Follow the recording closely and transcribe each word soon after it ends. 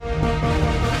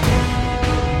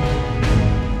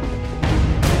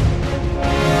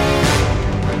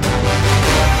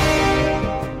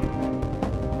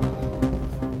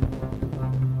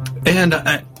And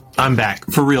I'm back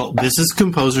for real. This is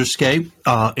Composerscape.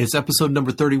 It's episode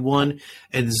number 31,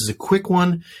 and this is a quick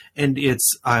one. And it's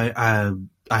I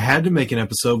had to make an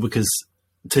episode because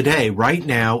today, right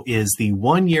now, is the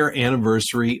 1 year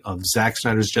anniversary of Zack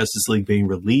Snyder's Justice League being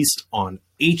released on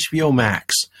HBO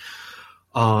Max.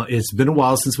 It's been a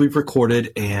while since we've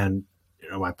recorded, and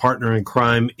my partner in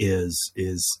crime is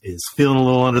feeling a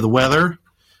little under the weather.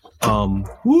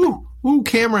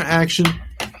 Camera action.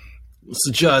 Let's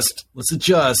adjust.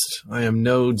 I am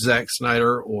no Zack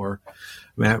Snyder or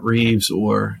Matt Reeves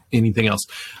or anything else.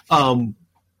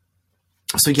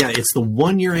 It's the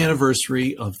 1 year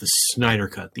anniversary of the Snyder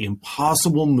Cut, the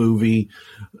Impossible movie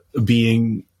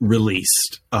being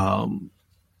released.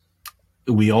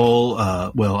 We all,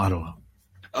 I don't know.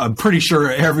 I'm pretty sure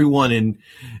everyone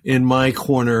in my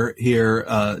corner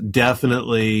here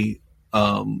definitely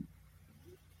a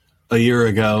year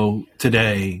ago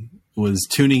today was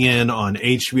tuning in on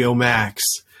HBO Max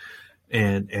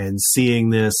and seeing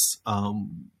this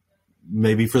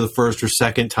maybe for the first or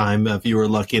second time if you were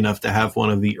lucky enough to have one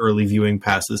of the early viewing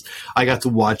passes. I got to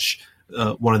watch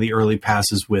one of the early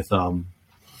passes with and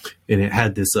it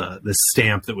had this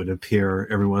stamp that would appear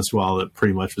every once in a while that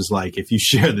pretty much was like, if you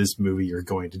share this movie, you're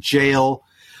going to jail.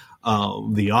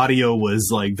 The audio was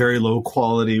like very low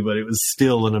quality, but it was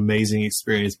still an amazing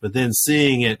experience. But then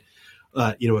seeing it,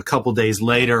 a couple days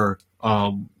later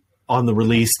on the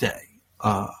release day,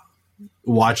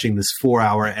 watching this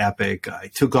 4-hour epic, I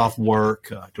took off work.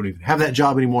 I don't even have that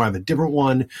job anymore. I have a different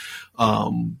one.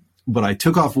 But I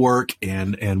took off work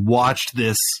and watched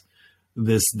this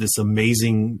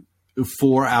amazing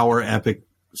 4-hour epic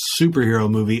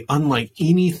superhero movie, unlike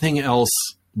anything else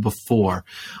before.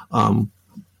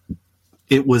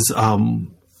 It was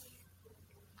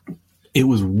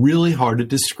really hard to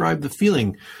describe the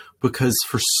feeling because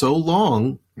for so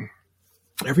long,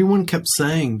 everyone kept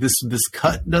saying this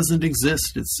cut doesn't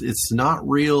exist. It's not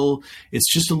real. It's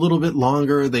just a little bit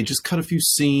longer. They just cut a few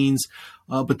scenes.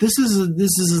 But this is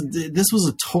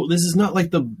not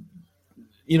like the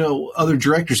other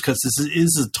director's cuts. This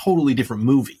is a totally different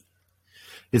movie.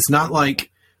 It's not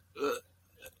like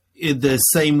in the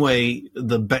same way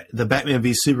the Batman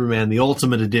v Superman, the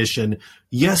Ultimate Edition.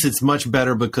 Yes, it's much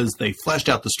better because they fleshed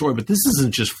out the story, but this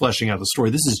isn't just fleshing out the story.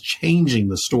 This is changing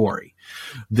the story.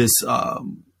 This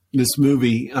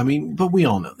movie, but we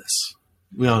all know this.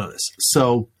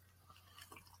 So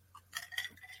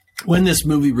when this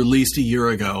movie released a year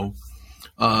ago,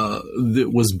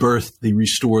 that was birthed the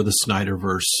Restore the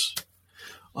Snyderverse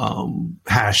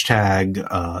hashtag,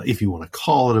 if you want to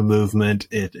call it a movement.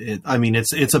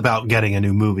 It's about getting a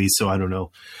new movie, so I don't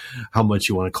know how much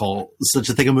you want to call such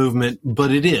a thing a movement, but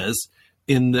it is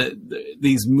in that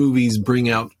these movies bring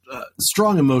out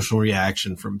strong emotional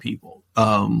reaction from people.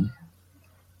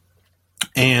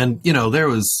 There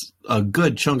was a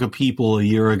good chunk of people a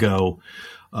year ago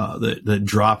that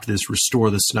dropped this Restore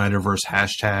the Snyderverse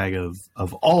hashtag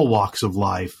of all walks of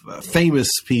life, famous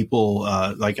people.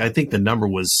 I think the number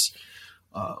was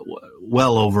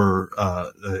well over.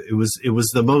 It was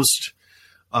the most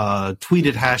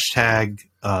tweeted hashtag.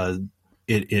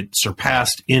 It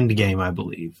surpassed Endgame, I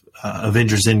believe,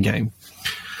 Avengers Endgame.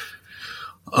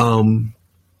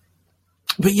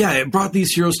 But yeah, it brought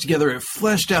these heroes together. It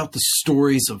fleshed out the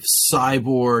stories of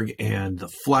Cyborg and the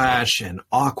Flash and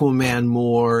Aquaman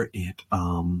more. It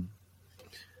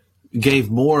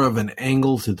gave more of an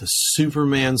angle to the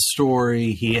Superman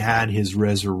story. He had his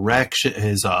resurrection,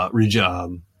 it's not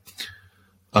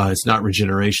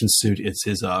regeneration suit. It's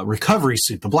his recovery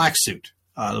suit, the black suit.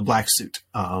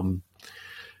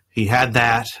 He had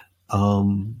that.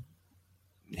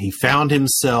 He found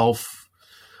himself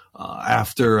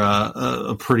after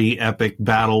a pretty epic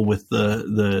battle with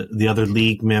the other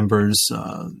League members,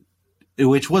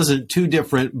 which wasn't too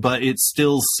different, but it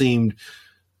still seemed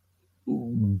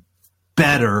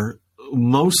better,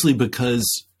 mostly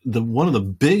because one of the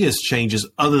biggest changes,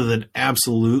 other than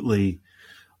absolutely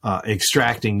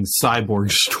extracting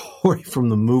Cyborg's story from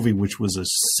the movie, which was a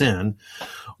sin,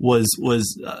 was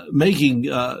making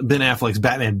Ben Affleck's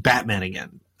Batman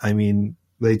again.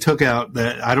 They took out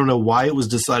that. I don't know why it was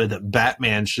decided that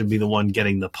Batman should be the one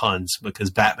getting the puns, because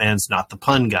Batman's not the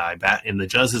pun guy. In the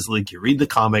Justice League, you read the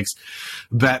comics,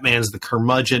 Batman's the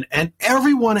curmudgeon, and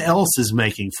everyone else is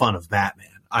making fun of Batman.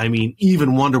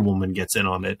 Even Wonder Woman gets in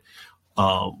on it.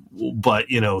 But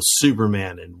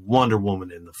Superman and Wonder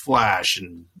Woman and the Flash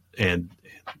and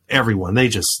everyone,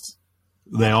 they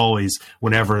always,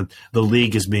 whenever the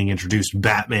League is being introduced,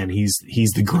 Batman, he's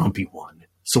the grumpy one.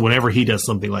 So whenever he does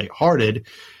something lighthearted,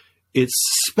 it's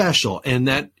special. And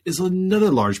that is another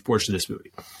large portion of this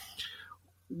movie.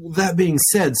 that being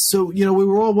said, so, we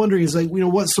were all wondering, is like,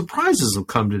 what surprises will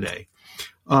come today?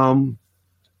 And,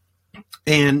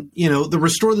 the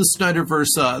Restore the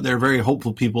Snyderverse, they're very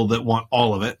hopeful people that want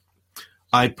all of it.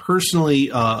 I personally,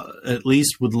 at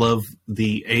least would love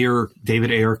the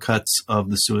David Ayer cuts of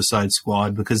the Suicide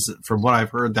Squad, because from what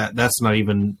I've heard, that's not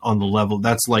even on the level.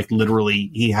 That's like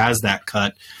literally he has that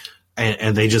cut,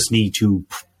 and they just need to,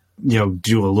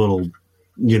 do a little,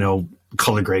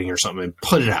 color grading or something and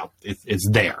put it out. It's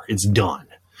there. It's done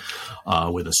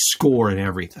with a score and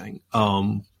everything.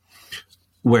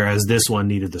 Whereas this one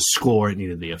needed the score, it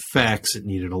needed the effects, it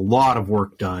needed a lot of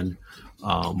work done.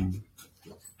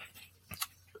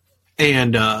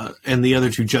 And the other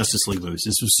two Justice League movies.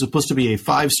 This was supposed to be a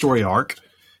 5-story arc.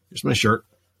 Here's my shirt.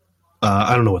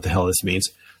 I don't know what the hell this means.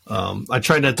 I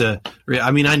try not to. I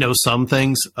know some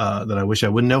things that I wish I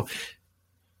wouldn't know.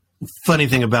 Funny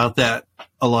thing about that,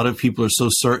 a lot of people are so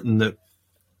certain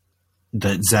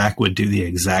that Zach would do the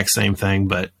exact same thing,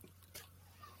 but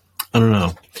I don't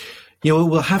know.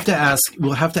 We'll have to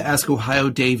ask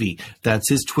Ohio Davey. That's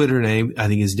his Twitter name. I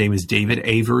think his name is David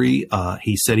Avery.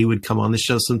 He said he would come on the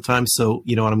show sometime. So,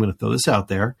 you know what? I'm going to throw this out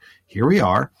there. Here we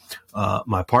are.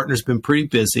 My partner's been pretty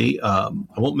busy. I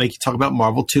won't make you talk about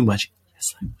Marvel too much.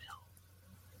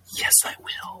 Yes, I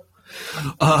will.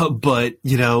 But,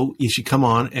 you should come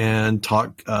on and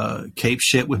talk Cape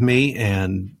shit with me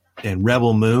and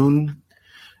Rebel Moon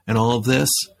and all of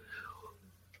this.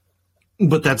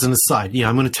 But that's an aside.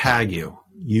 I'm going to tag you.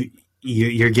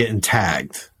 You're getting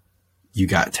tagged. You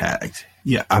got tagged.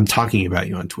 Yeah, I'm talking about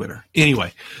you on Twitter.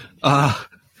 Anyway,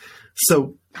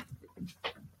 so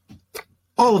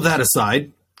all of that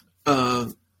aside,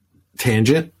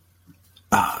 tangent.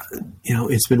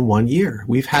 It's been 1 year.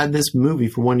 We've had this movie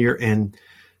for 1 year, and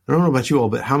I don't know about you all,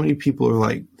 but how many people are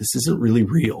like, this isn't really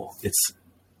real?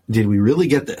 Did we really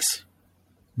get this?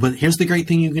 But here's the great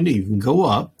thing you can do. You can go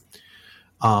up.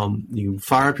 You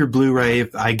fire up your Blu-ray.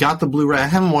 If I got the Blu-ray, I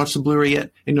haven't watched the Blu-ray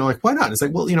yet. And you're like, why not? It's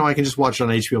like, well, I can just watch it on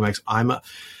HBO Max.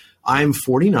 I'm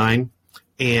 49,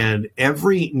 and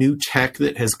every new tech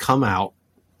that has come out,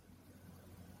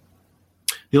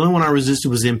 the only one I resisted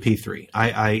was MP3.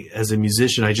 I as a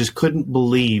musician, I just couldn't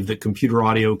believe that computer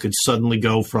audio could suddenly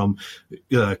go from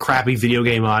crappy video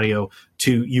game audio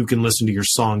to you can listen to your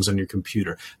songs on your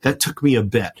computer. That took me a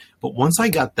bit. But once I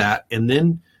got that, and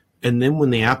then when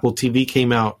the Apple TV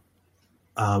came out,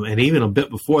 and even a bit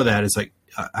before that, it's like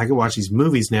I can watch these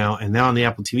movies now. And now on the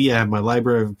Apple TV, I have my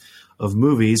library of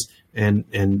movies, and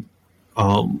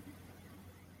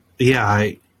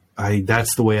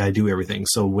that's the way I do everything.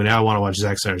 So when I want to watch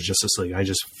Zack Snyder's Justice League, I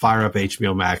just fire up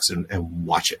HBO Max and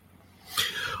watch it.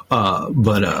 Wow,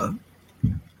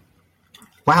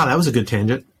 that was a good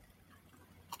tangent.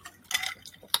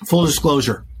 Full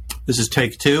disclosure, this is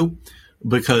take 2.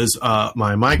 Because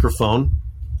my microphone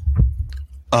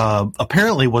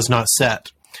apparently was not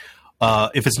set.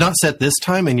 If it's not set this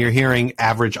time and you're hearing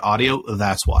average audio,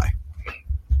 that's why.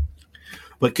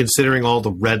 But considering all the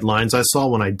red lines I saw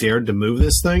when I dared to move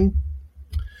this thing,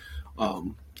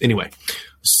 anyway.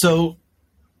 So,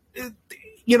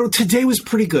 today was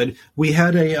pretty good. We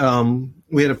had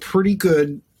a pretty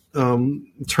good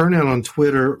turnout on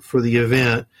Twitter for the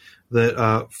event.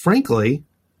 That frankly.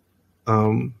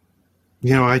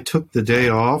 I took the day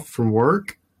off from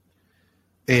work,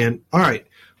 and all right.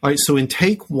 So in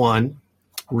take 1,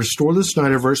 Restore the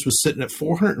Snyderverse was sitting at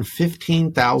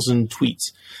 415,000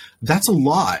 tweets. That's a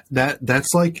lot.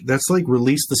 That's like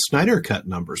Release the Snyder Cut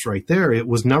numbers right there. It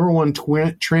was number 1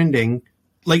 trending,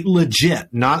 like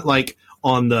legit, not like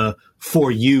on the For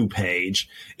You page.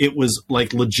 It was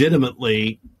like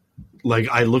legitimately, like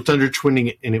I looked under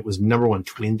trending and it was number 1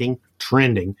 trending.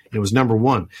 And it was number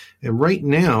 1. And right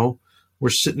now, we're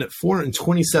sitting at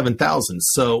 427,000.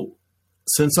 So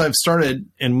since I've started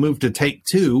and moved to take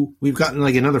 2, we've gotten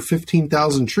like another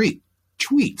 15,000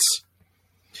 tweets.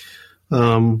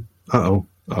 Oh.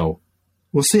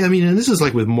 Well, see, and this is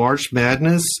like with March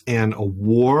Madness and a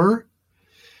war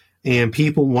and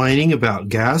people whining about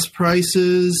gas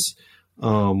prices.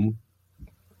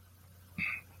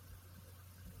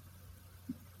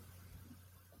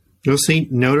 You'll see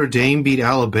Notre Dame beat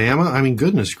Alabama.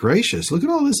 Goodness gracious. Look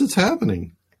at all this that's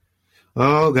happening.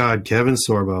 Oh, God, Kevin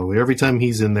Sorbo. Every time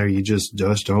he's in there, you just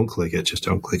don't click it. Just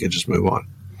don't click it. Just move on.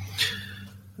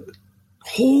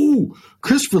 Oh,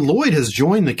 Christopher Lloyd has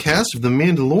joined the cast of The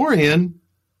Mandalorian.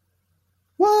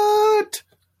 What?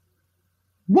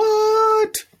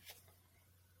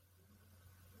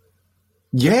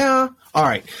 Yeah. All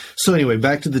right. So anyway,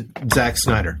 back to the Zack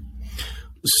Snyder.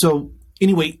 So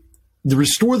anyway, the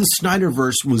Restore the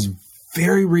Snyderverse was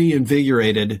very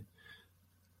reinvigorated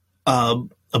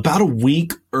about a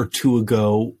week or two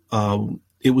ago,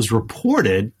 it was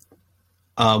reported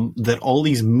that all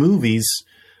these movies,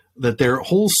 that their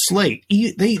whole slate,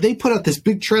 they put out this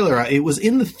big trailer. It was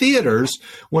in the theaters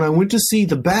when I went to see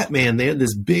the Batman. They had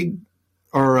this big,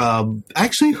 or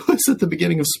actually it was at the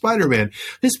beginning of Spider-Man.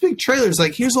 This big trailer is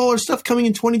like, here's all our stuff coming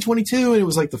in 2022, and it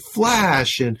was like the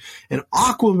Flash and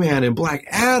Aquaman and Black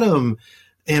Adam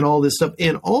and all this stuff.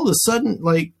 And all of a sudden,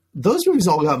 like, those movies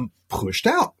all got pushed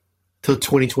out to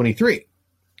 2023.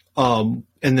 And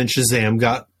then Shazam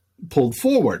got pulled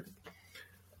forward.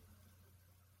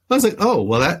 I was like, oh,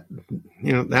 well,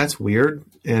 that's weird.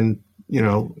 And,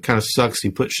 kind of sucks. He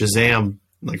put Shazam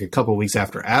like a couple of weeks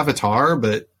after Avatar,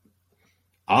 but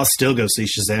I'll still go see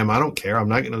Shazam. I don't care. I'm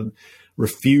not going to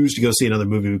refuse to go see another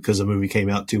movie because a movie came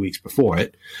out 2 weeks before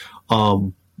it.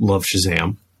 Love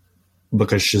Shazam,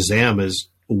 because Shazam is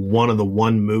one of the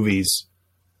movies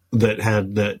that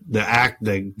had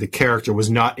the character was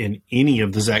not in any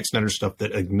of the Zack Snyder stuff,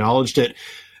 that acknowledged it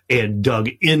and dug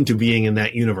into being in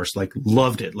that universe, like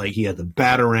loved it. Like he had the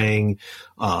Batarang,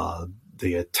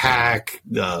 the attack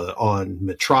on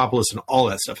Metropolis and all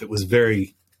that stuff. It was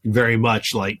very, very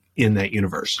much like in that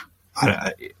universe.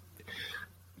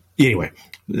 Anyway,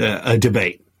 a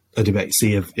debate.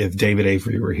 See if David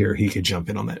Avery were here, he could jump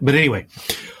in on that. But anyway,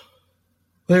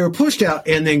 they were pushed out,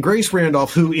 and then Grace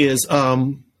Randolph, who is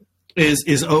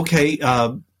okay. I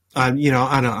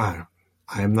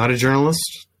am not a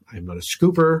journalist. I am not a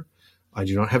scooper. I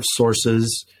do not have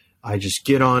sources. I just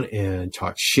get on and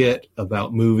talk shit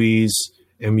about movies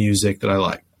and music that I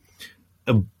like.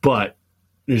 But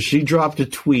she dropped a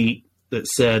tweet that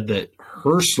said that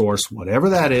her source, whatever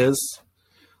that is,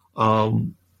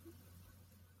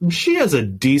 she has a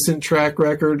decent track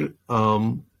record.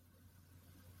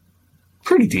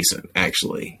 Pretty decent,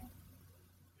 actually.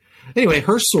 Anyway,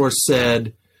 her source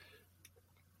said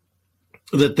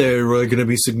that there were going to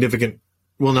be significant,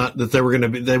 well, not that there were going to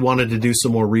be, they wanted to do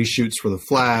some more reshoots for The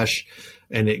Flash,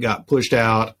 and it got pushed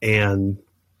out, and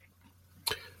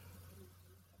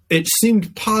it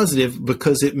seemed positive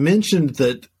because it mentioned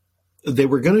that they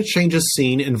were going to change a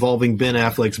scene involving Ben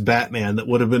Affleck's Batman that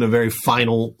would have been a very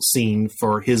final scene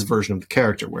for his version of the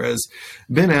character, whereas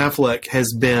Ben Affleck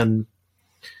has been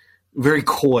very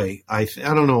coy. I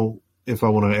don't know if I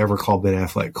want to ever call Ben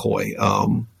Affleck coy.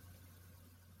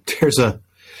 Here's a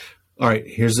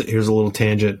little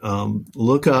tangent.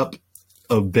 Look up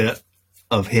a bit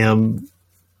of him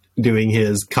doing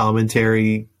his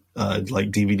commentary, like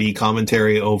DVD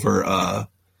commentary over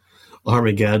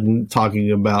Armageddon,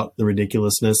 talking about the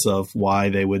ridiculousness of why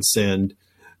they would send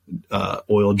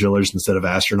oil drillers instead of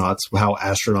astronauts, how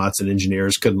astronauts and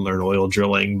engineers couldn't learn oil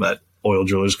drilling, but oil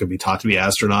drillers could be taught to be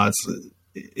astronauts.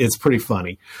 It's pretty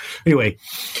funny. Anyway,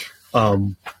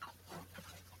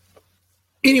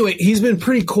 he's been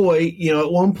pretty coy.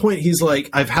 At one point he's like,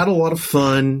 I've had a lot of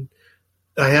fun.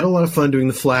 I had a lot of fun doing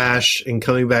The Flash and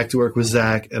coming back to work with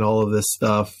Zach and all of this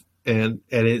stuff. And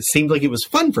it seemed like it was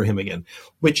fun for him again,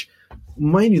 which,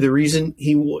 mind you, the reason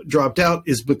he dropped out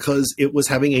is because it was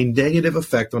having a negative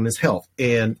effect on his health.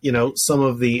 And, some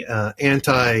of the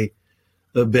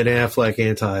the Ben Affleck,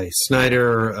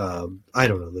 anti-Snyder, I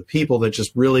don't know, the people that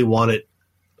just really want it,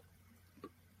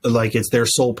 like it's their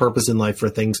sole purpose in life for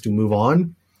things to move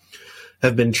on,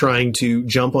 have been trying to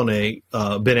jump on a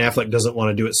Ben Affleck doesn't want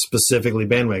to do it specifically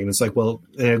bandwagon. It's like, well,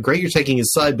 great, you're taking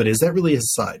his side, but is that really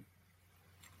his side?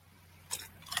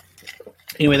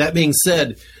 Anyway, that being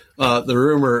said, the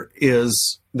rumor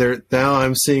is there now.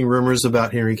 I'm seeing rumors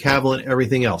about Henry Cavill and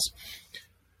everything else.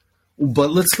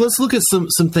 But let's look at some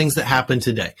things that happened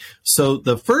today. So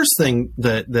the first thing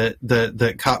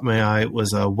that caught my eye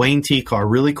was Wayne T. Carr,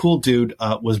 really cool dude,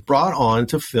 was brought on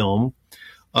to film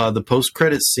the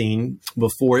post-credit scene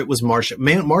before it was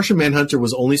Martian Manhunter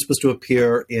was only supposed to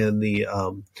appear in the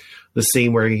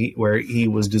scene where he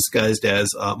was disguised as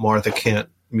Martha Kent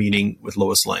meeting with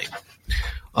Lois Lane,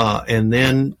 and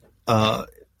then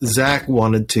Zach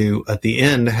wanted to, at the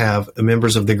end, have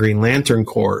members of the Green Lantern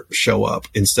Corps show up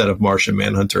instead of Martian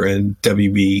Manhunter, and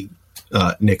WB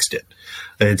nixed it.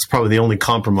 It's probably the only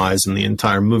compromise in the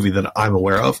entire movie that I'm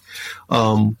aware of.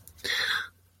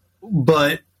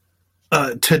 But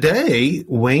today,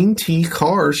 Wayne T.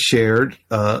 Carr shared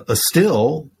a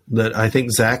still that I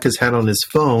think Zach has had on his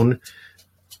phone,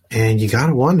 and you got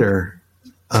to wonder,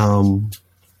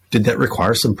 did that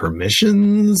require some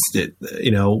permissions?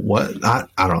 What? I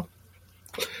don't know.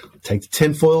 Take the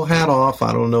tinfoil hat off.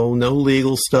 I don't know. No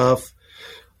legal stuff.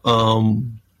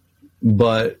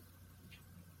 But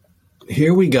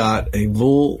here we got a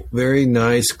very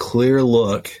nice, clear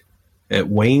look at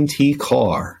Wayne T.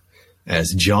 Carr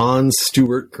as John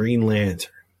Stewart Green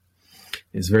Lantern.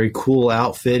 his very cool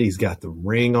outfit. He's got the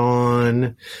ring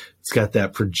on. It's got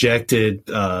that projected,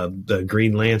 the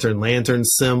Green Lantern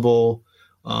symbol.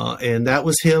 And that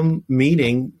was him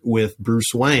meeting with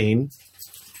Bruce Wayne,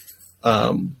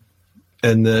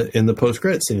 in the post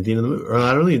credit scene at the end of the movie. Or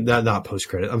I don't even, not post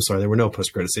credit. I'm sorry. There were no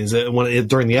post credit scenes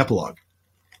during the epilogue.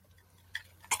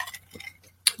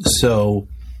 So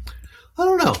I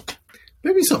don't know.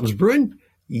 Maybe something's brewing.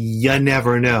 You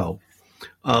never know.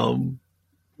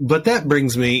 But that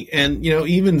brings me, and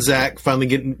even Zack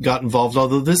finally got involved,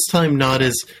 although this time not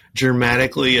as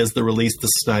dramatically as the release of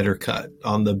the Snyder Cut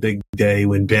on the big day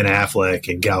when Ben Affleck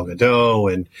and Gal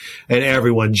Gadot and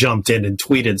everyone jumped in and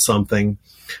tweeted something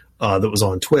that was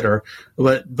on Twitter.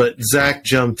 But Zack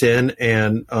jumped in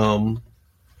and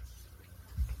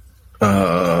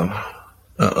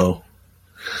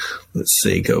let's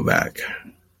see, go back.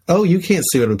 Oh, you can't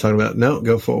see what I'm talking about. No,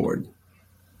 go forward.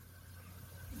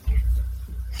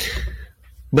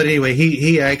 But anyway,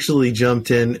 he actually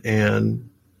jumped in and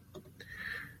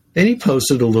he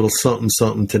posted a little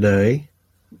something today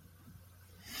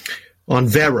on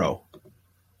Vero,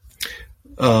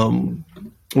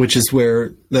 which is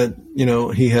where that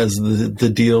he has the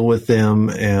deal with them,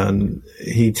 and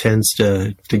he tends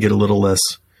to get a little less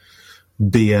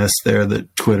BS there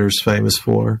that Twitter's famous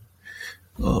for.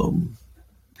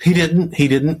 He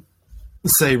didn't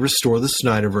say restore the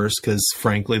Snyderverse, because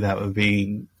frankly that would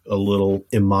be a little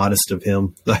immodest of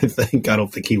him. I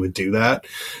don't think he would do that.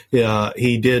 Yeah,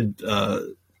 he did.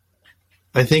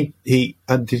 I think did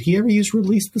he ever use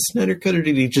release the Snyder Cut, or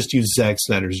did he just use Zack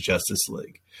Snyder's Justice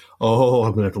League? Oh,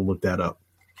 I'm gonna have to look that up.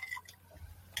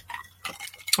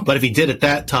 But if he did at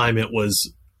that time, it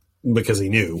was because he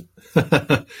knew.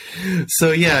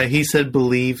 So yeah, he said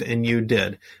believe, and you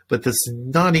did. But that's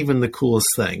not even the coolest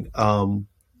thing.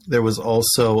 There was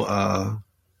also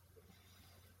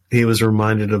he was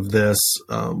reminded of this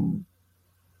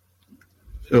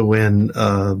when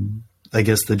I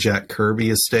guess the Jack Kirby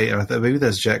estate, I thought maybe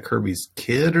that's Jack Kirby's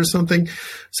kid or something,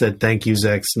 said thank you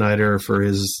Zack Snyder for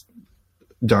his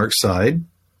dark side.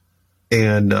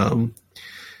 And then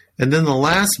the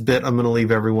last bit I'm going to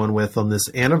leave everyone with on this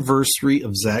anniversary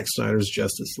of Zack Snyder's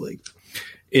Justice League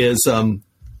is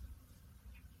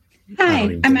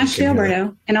Hi, I'm Ashley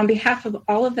Alberto, and on behalf of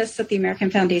all of us at the American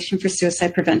Foundation for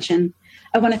Suicide Prevention,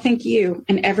 I want to thank you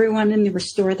and everyone in the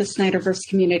Restore the Snyderverse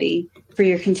community for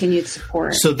your continued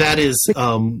support. So that is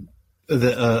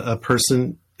a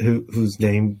person whose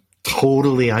name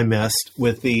totally I messed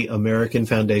with, the American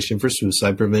Foundation for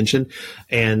Suicide Prevention.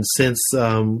 And since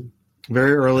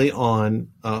very early on,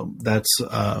 that's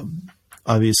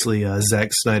obviously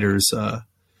Zack Snyder's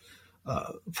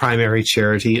primary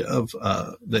charity of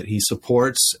that he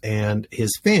supports, and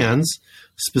his fans,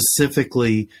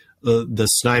 specifically the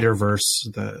Snyderverse,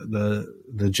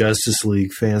 the Justice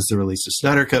League fans, the release of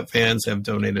Snyder Cut fans, have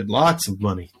donated lots of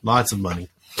money.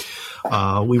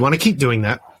 We want to keep doing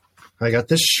that. I got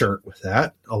this shirt with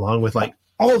that, along with like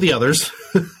all the others.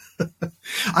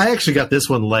 I actually got this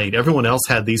one late. Everyone else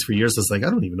had these for years. I was like,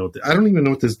 I don't even know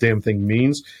what this damn thing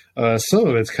means. Some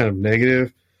of it's kind of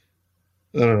negative.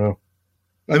 I don't know.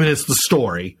 I mean, it's the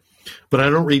story, but I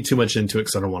don't read too much into it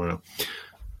because I don't want to know.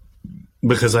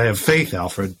 Because I have faith,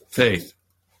 Alfred. Faith.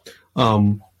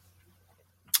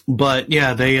 But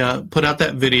yeah, they put out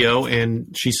that video,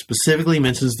 and she specifically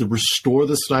mentions the Restore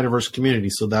the Snyderverse community.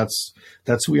 So that's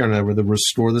who we are now. We're the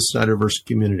Restore the Snyderverse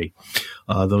community.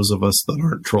 Those of us that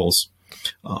aren't trolls.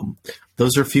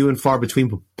 Those are few and far between,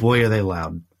 but boy, are they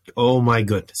loud. Oh my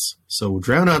goodness. So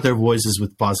drown out their voices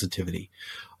with positivity.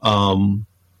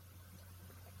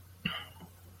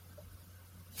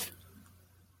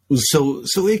 So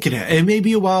it may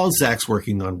be a while. Zack's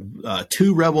working on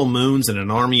 2 Rebel Moons and an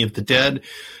Army of the Dead.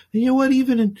 And you know what?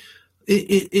 Even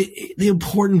the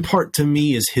important part to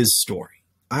me is his story.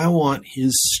 I want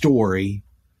his story,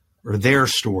 or their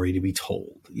story, to be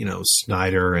told.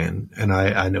 Snyder and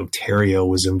I know Terrio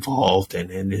was involved,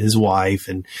 and his wife,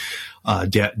 and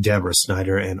Deborah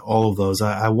Snyder, and all of those.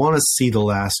 I want to see the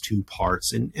last 2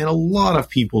 parts, and a lot of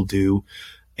people do.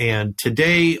 And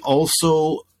today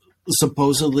also,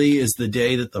 supposedly, is the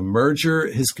day that the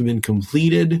merger has been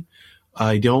completed.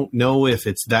 I don't know if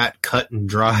it's that cut and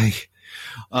dry,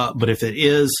 but if it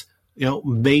is,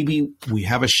 maybe we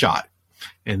have a shot.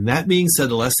 And that being said,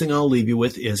 the last thing I'll leave you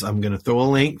with is I'm going to throw a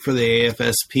link for the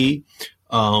AFSP.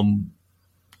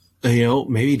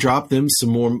 Maybe drop them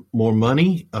some more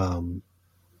money. I'm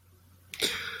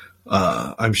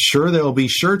sure there'll be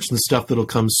shirts and stuff that'll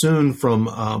come soon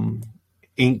from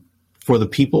Ink for the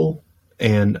People.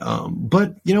 And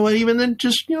but you know what? Even then,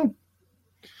 just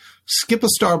skip a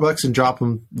Starbucks and drop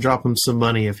them some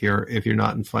money if you're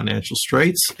not in financial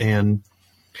straits. And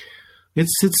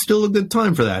it's still a good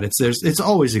time for that. It's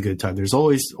always a good time. There's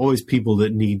always people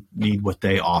that need what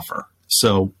they offer.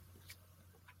 So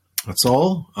that's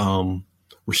all.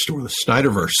 Restore the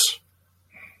Snyderverse.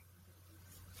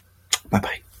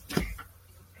 Bye-bye.